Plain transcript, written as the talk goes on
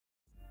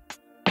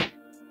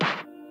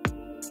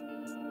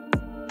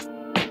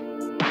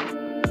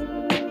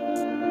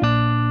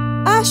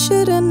I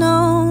should've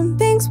known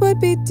things would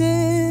be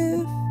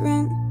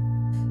different.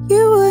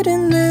 You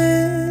wouldn't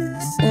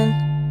listen,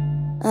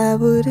 I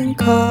wouldn't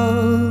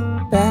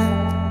call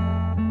back.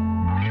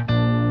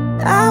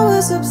 I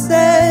was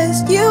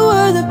obsessed, you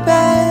were the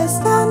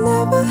best I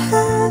never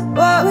had.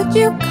 What would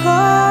you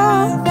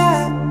call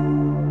that?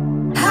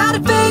 How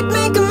did fate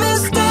make a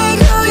mistake?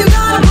 Who you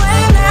gonna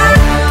blame now?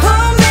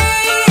 Pull me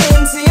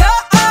into your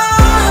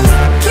arms,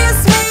 kiss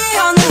me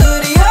on the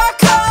hood of your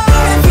car.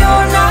 If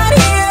you're not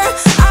here,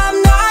 I'm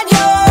not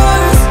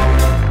yours.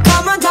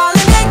 Come on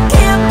darling, it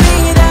can't be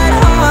that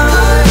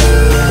hard.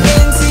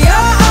 Into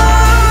your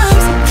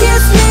arms,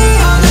 kiss me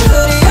on the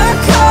hood of your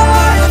car.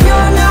 If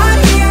you're not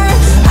here,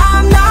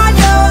 I'm not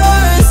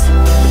yours.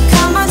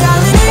 Come on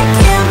darling, it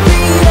can't be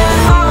that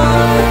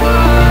hard.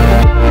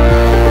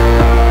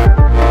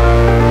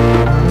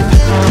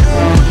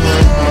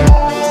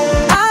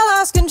 I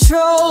lost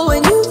control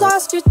when you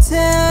lost your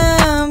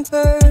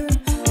temper.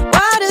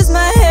 Why does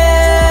my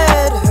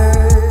head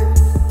hurt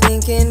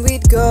thinking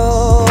we'd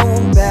go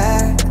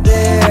back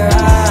there?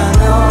 I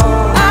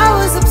know I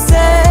was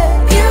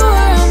upset, you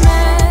were a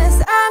mess.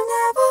 I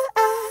never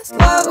asked,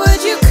 what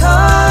would you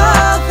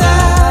call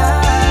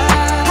that?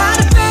 How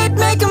did fate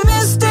make a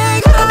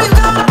mistake? Who you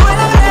gonna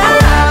blame now?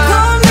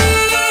 Pull me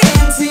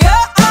into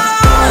your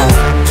arms,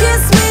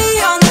 kiss me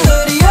on the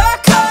hood of your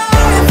car.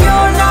 If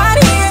you're not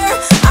here,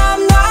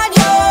 I'm not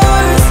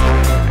yours.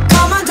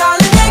 Come on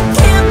darling, it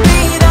can't be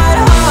that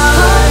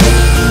hard.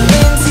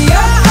 Into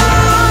your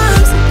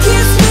arms,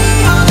 kiss me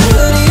on the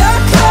hood of your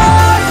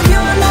car. If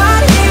you're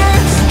not here,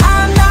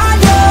 I'm not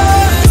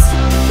yours.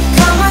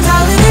 Come on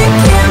darling, it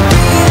can't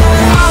be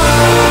that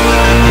hard.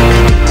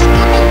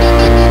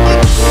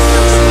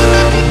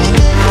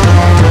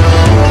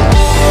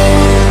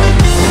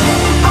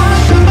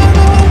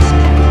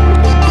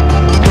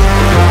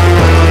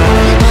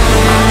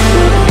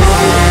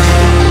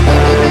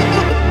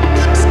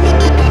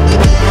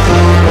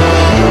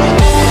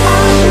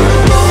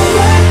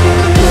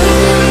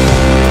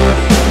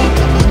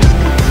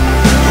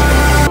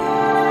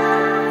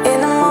 In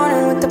the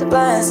morning with the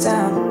blinds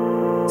down,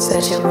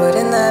 said you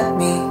wouldn't let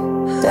me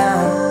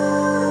down.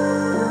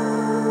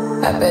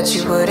 I bet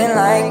you wouldn't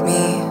like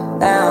me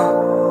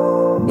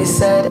now. You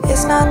said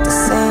it's not the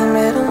same,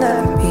 it'll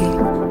never be.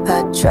 I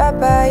drive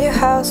by your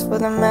house for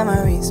the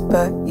memories,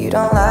 but you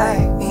don't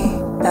like me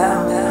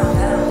now.